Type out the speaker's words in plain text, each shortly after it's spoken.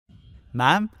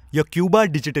Ma'am, your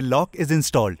Quba digital lock is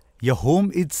installed. Your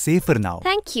home is safer now.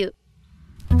 Thank you.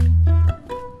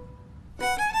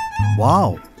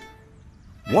 Wow.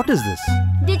 What is this?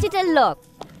 Digital lock.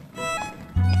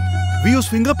 We use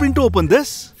fingerprint to open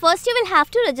this? First you will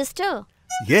have to register.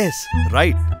 Yes,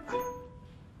 right.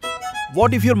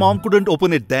 What if your mom couldn't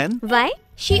open it then? Why?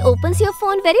 She opens your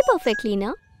phone very perfectly,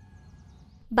 na?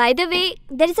 By the way,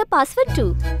 there is a password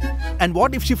too. And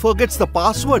what if she forgets the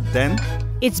password then?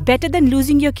 It's better than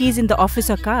losing your keys in the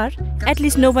office or car. At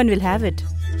least no one will have it.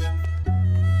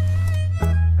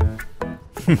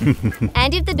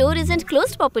 And if the door isn't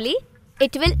closed properly,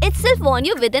 it will itself warn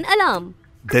you with an alarm.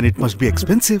 Then it must be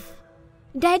expensive.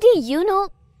 Daddy, you know,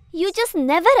 you just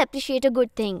never appreciate a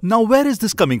good thing. Now where is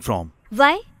this coming from?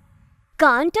 Why?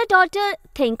 Can't a daughter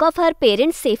think of her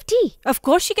parents' safety? Of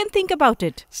course she can think about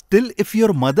it. Still, if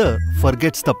your mother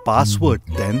forgets the password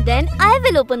then... Then I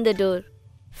will open the door.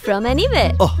 From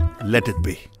anywhere. Oh, let it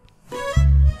be.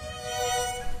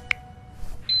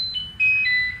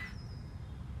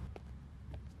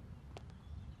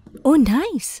 Oh,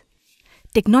 nice.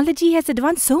 Technology has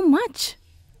advanced so much.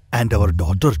 And our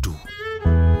daughter too.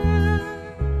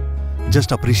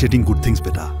 Just appreciating good things,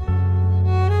 beta.